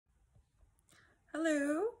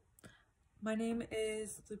Hello, my name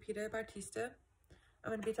is Lupita Bautista. I'm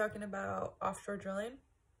going to be talking about offshore drilling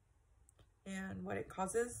and what it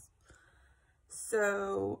causes.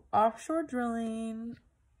 So offshore drilling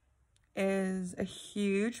is a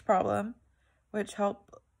huge problem, which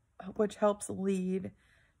helps lead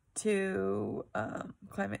to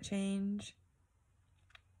climate change.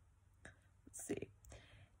 Let's see.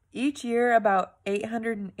 Each year, about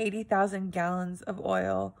 880,000 gallons of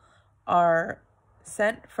oil are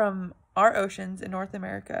sent from our oceans in North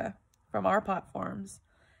America, from our platforms,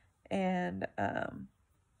 and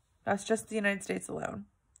that's just the United States alone.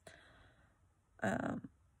 The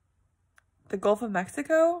Gulf of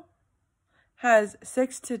Mexico has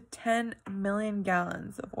 6 to 10 million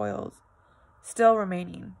gallons of oils still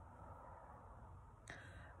remaining.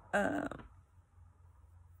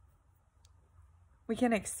 We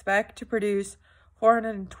can expect to produce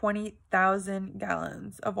 420,000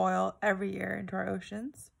 gallons of oil every year into our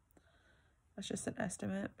oceans. That's just an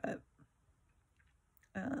estimate, but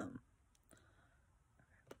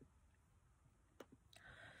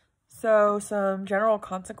so some general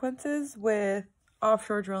consequences with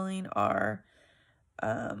offshore drilling are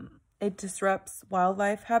it disrupts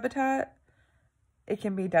wildlife habitat. It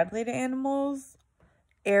can be deadly to animals,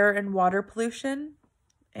 air and water pollution,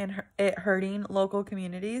 and it hurting local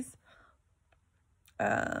communities.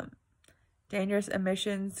 Dangerous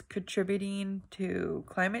emissions contributing to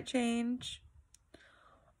climate change,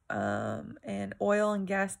 and oil and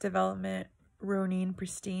gas development ruining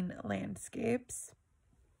pristine landscapes.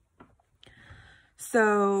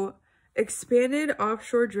 So, expanded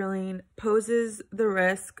offshore drilling poses the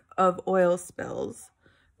risk of oil spills,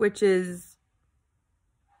 which is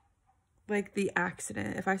like the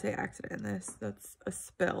accident. If I say accident in this, that's a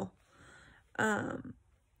spill.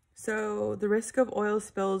 So the risk of oil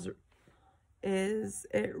spills is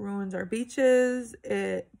it ruins our beaches,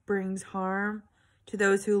 it brings harm to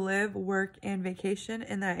those who live, work, and vacation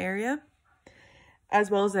in that area,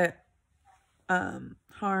 as well as it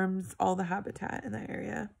harms all the habitat in that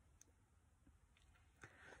area.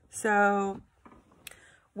 So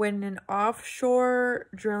when an offshore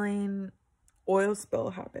drilling oil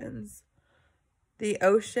spill happens, the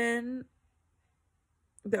ocean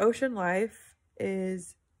life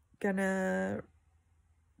is gonna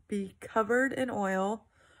be covered in oil,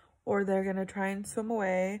 or they're gonna try and swim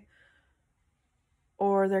away,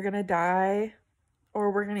 or they're gonna die,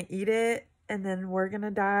 or we're gonna eat it and then we're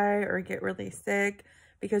gonna die or get really sick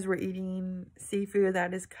because we're eating seafood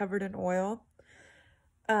that is covered in oil.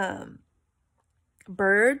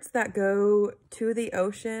 Birds that go to the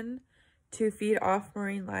ocean to feed off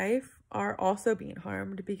marine life are also being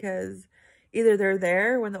harmed because either they're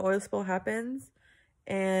there when the oil spill happens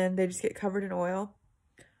and they just get covered in oil,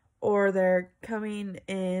 or they're coming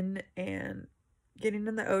in and getting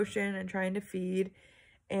in the ocean and trying to feed,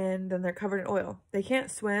 and then they're covered in oil. They can't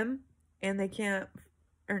swim, and they can't,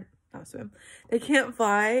 or not swim, they can't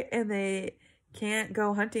fly, and they can't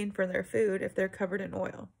go hunting for their food if they're covered in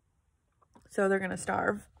oil. So they're gonna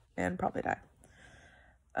starve and probably die.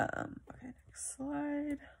 Okay, next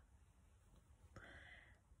slide.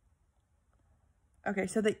 Okay,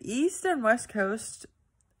 so the East and West Coast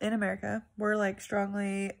in America, we're like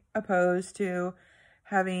strongly opposed to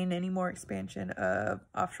having any more expansion of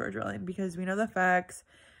offshore drilling because we know the facts.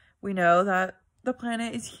 We know that the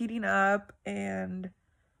planet is heating up and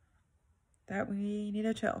that we need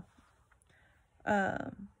to chill.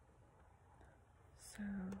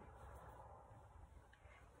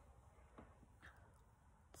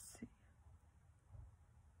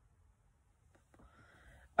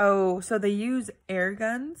 So they use air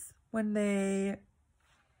guns when they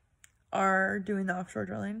are doing the offshore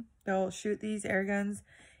drilling. They'll shoot these air guns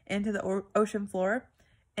into the ocean floor,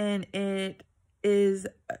 and it is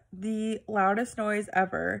the loudest noise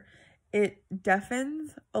ever. It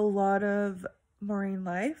deafens a lot of marine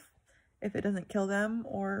life if it doesn't kill them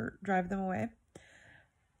or drive them away.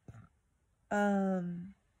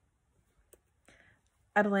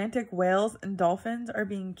 Atlantic whales and dolphins are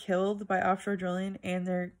being killed by offshore drilling, and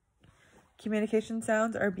their communication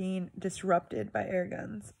sounds are being disrupted by air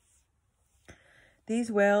guns.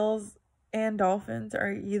 These whales and dolphins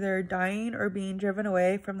are either dying or being driven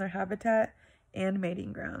away from their habitat and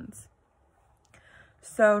mating grounds.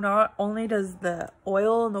 So not only does the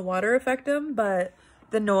oil in the water affect them, but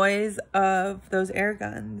the noise of those air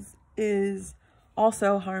guns is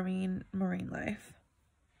also harming marine life.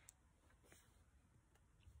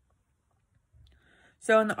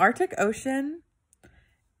 So in the Arctic Ocean,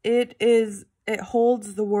 it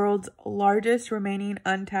holds the world's largest remaining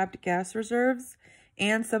untapped gas reserves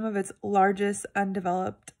and some of its largest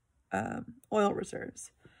undeveloped oil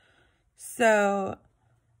reserves. So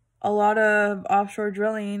a lot of offshore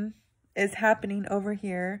drilling is happening over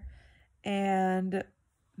here, and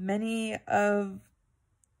many of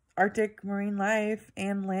Arctic marine life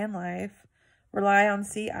and land life rely on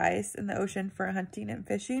sea ice in the ocean for hunting and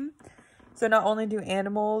fishing. So not only do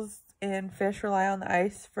animals and fish rely on the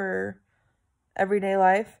ice for everyday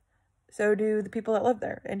life, so do the people that live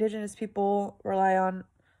there. Indigenous people rely on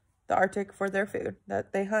the Arctic for their food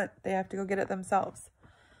that they hunt. They have to go get it themselves.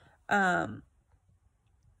 Let's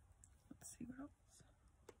see what else.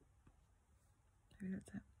 Maybe that's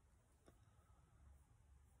it.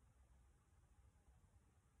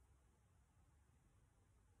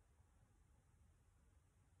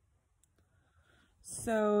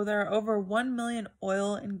 So there are over 1 million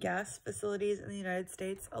oil and gas facilities in the United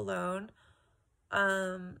States alone.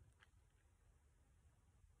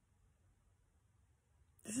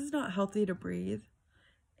 This is not healthy to breathe,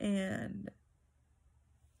 and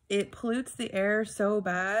it pollutes the air so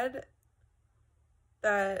bad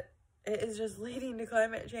that it is just leading to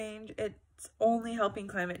climate change. It's only helping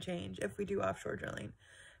climate change if we do offshore drilling,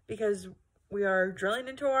 because we are drilling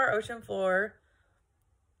into our ocean floor,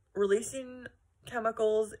 releasing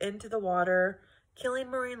chemicals into the water, killing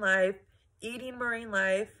marine life, eating marine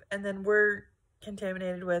life, and then we're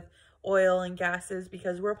contaminated with oil and gases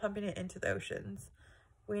because we're pumping it into the oceans.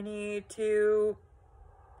 We need to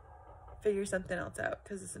figure something else out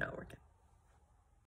because it's not working.